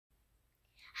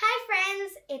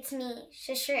it's me,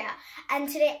 Sushreeya, and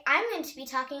today I'm going to be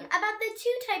talking about the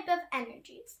two types of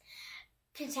energies,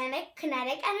 kinetic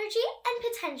energy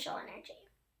and potential energy.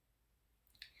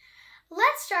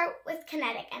 Let's start with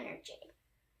kinetic energy.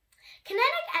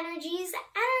 Kinetic energy is the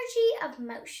energy of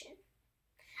motion, and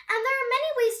there are many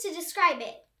ways to describe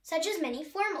it, such as many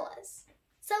formulas.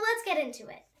 So let's get into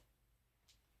it.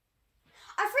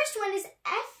 Our first one is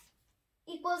F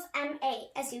equals ma,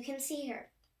 as you can see here.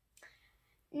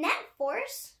 Net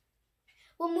force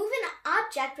will move an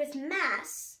object with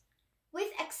mass with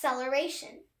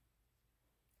acceleration.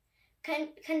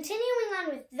 Continuing on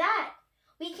with that,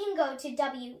 we can go to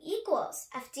W equals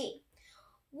Fd.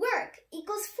 Work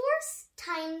equals force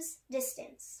times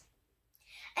distance.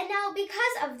 And now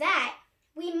because of that,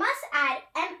 we must add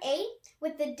ma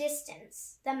with the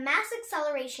distance, the mass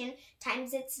acceleration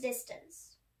times its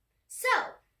distance. So,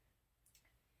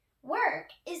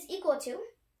 work is equal to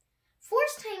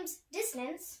force times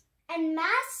distance and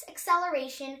mass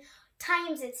acceleration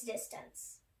times its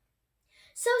distance.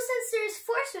 So since there's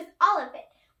force with all of it,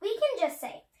 we can just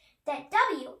say that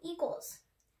W equals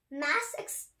mass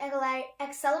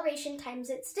acceleration times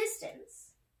its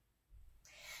distance.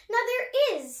 Now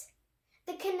there is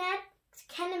the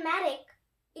kinematic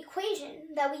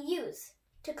equation that we use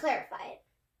to clarify it.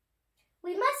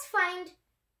 We must find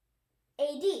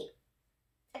AD,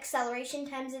 acceleration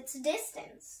times its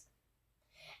distance.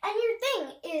 And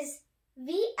your thing is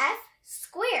VF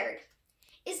squared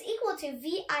is equal to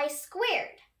VI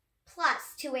squared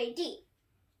plus 2AD.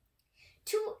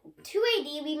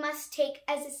 2AD we must take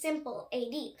as a simple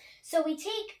AD. So we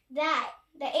take that,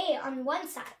 the A on one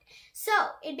side. So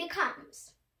it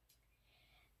becomes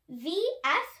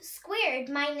VF squared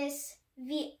minus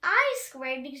VI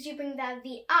squared, because you bring the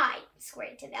VI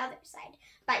squared to the other side,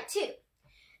 by 2.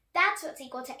 That's what's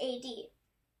equal to AD.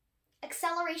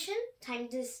 Acceleration times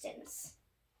distance.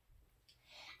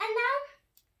 And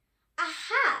now, a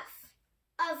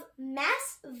half of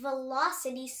mass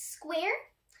velocity squared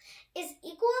is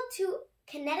equal to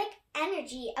kinetic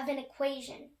energy of an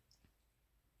equation.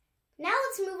 Now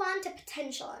let's move on to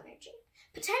potential energy.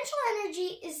 Potential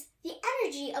energy is the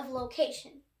energy of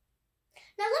location.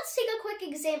 Now let's take a quick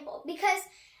example, because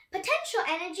potential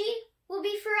energy will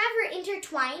be forever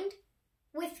intertwined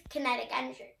with kinetic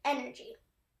energy.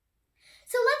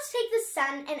 So let's take the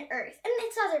Sun and Earth and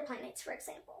its other planets, for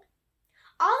example.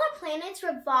 All the planets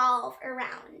revolve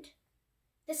around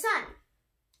the Sun.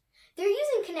 They're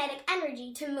using kinetic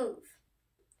energy to move,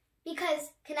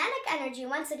 because kinetic energy,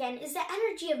 once again, is the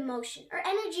energy of motion or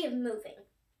energy of moving.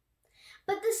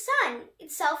 But the Sun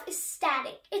itself is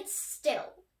static, it's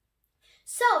still.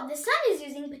 So the Sun is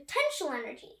using potential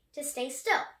energy to stay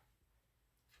still.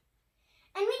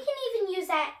 And we can even use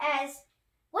that as,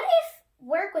 what if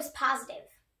work was positive?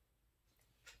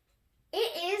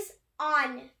 It is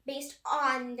based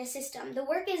on the system. The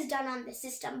work is done on the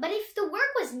system. But if the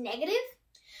work was negative,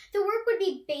 the work would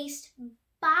be based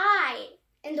by,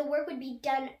 and the work would be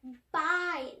done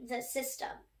by the system.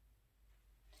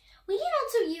 We can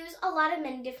also use a lot of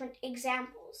many different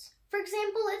examples. For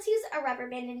example, let's use a rubber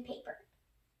band and paper.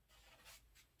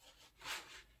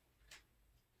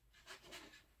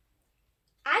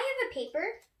 I have a paper,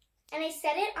 and I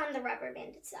set it on the rubber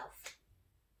band itself.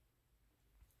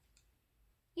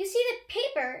 You see, the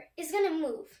paper is going to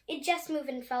move. It just moved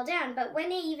and fell down, but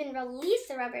when I even release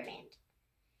the rubber band,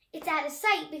 it's out of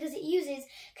sight because it uses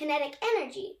kinetic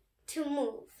energy to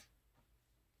move.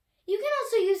 You can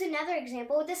also use another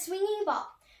example with a swinging ball.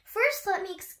 First, let me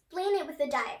explain it with a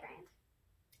diagram.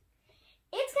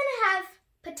 It's going to have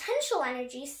potential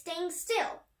energy staying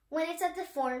still when it's at the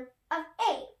form of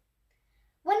A.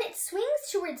 When it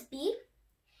swings towards B,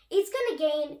 it's going to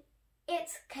gain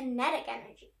its kinetic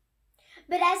energy.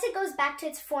 But as it goes back to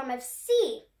its form of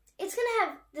C, it's going to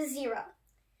have the 0.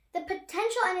 The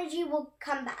potential energy will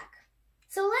come back.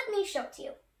 So let me show it to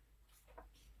you.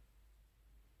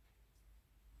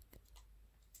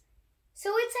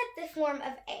 So it's at the form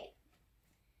of A,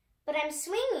 but I'm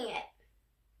swinging it.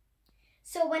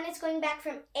 So when it's going back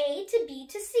from A to B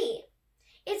to C,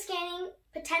 it's gaining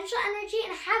potential energy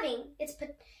and having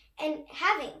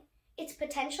its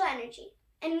potential energy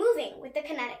and moving with the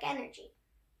kinetic energy.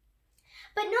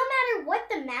 But no matter what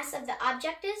the mass of the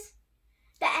object is,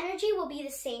 the energy will be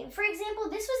the same. For example,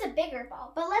 this was a bigger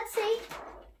ball, but let's say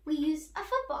we use a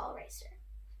football eraser.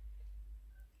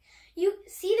 You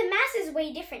see the mass is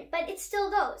way different, but it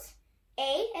still goes.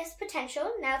 A has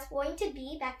potential, now it's going to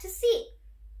B back to C.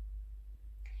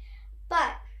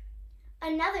 But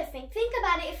another thing, think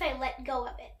about it if I let go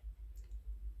of it.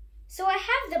 So I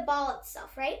have the ball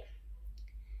itself, right?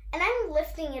 And I'm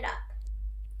lifting it up.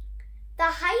 The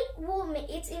height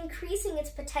it's increasing its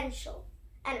potential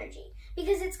energy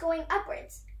because it's going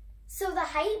upwards. So the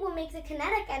height will make the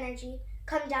kinetic energy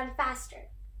come down faster.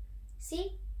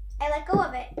 See? I let go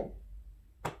of it.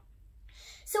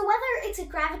 So whether it's a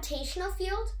gravitational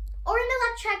field or an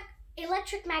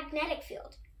electromagnetic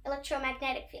field,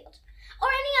 or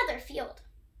any other field,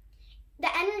 the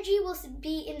energy will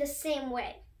be in the same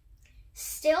way.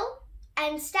 Still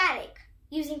and static,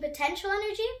 using potential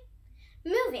energy,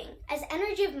 moving as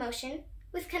energy of motion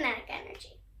with kinetic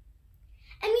energy.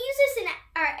 And we use this in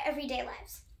our everyday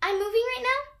lives. I'm moving right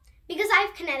now because I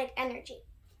have kinetic energy.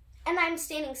 And I'm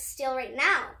standing still right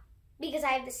now because I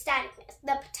have the staticness,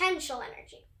 the potential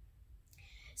energy.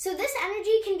 So this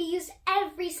energy can be used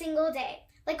every single day.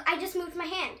 Like I just moved my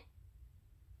hand.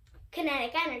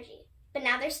 Kinetic energy. But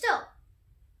now there's still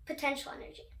potential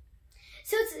energy.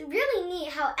 So it's really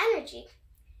neat how energy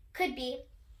could be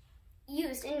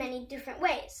used in many different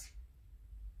ways.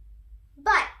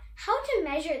 But how to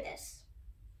measure this?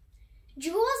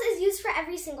 Joules is used for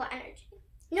every single energy,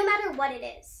 no matter what it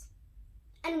is.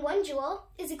 And 1 joule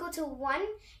is equal to 1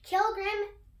 kilogram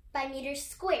by meter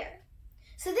square.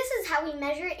 So this is how we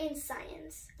measure it in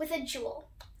science with a joule.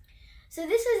 So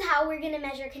this is how we're going to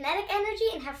measure kinetic energy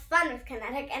and have fun with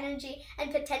kinetic energy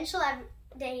and potential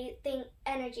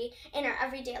energy in our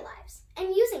everyday lives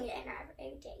and using it in our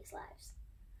everyday lives.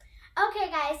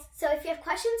 Okay guys, so if you have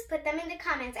questions, put them in the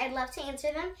comments. I'd love to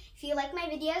answer them. If you like my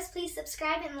videos, please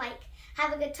subscribe and like.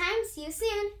 Have a good time. See you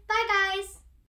soon. Bye guys.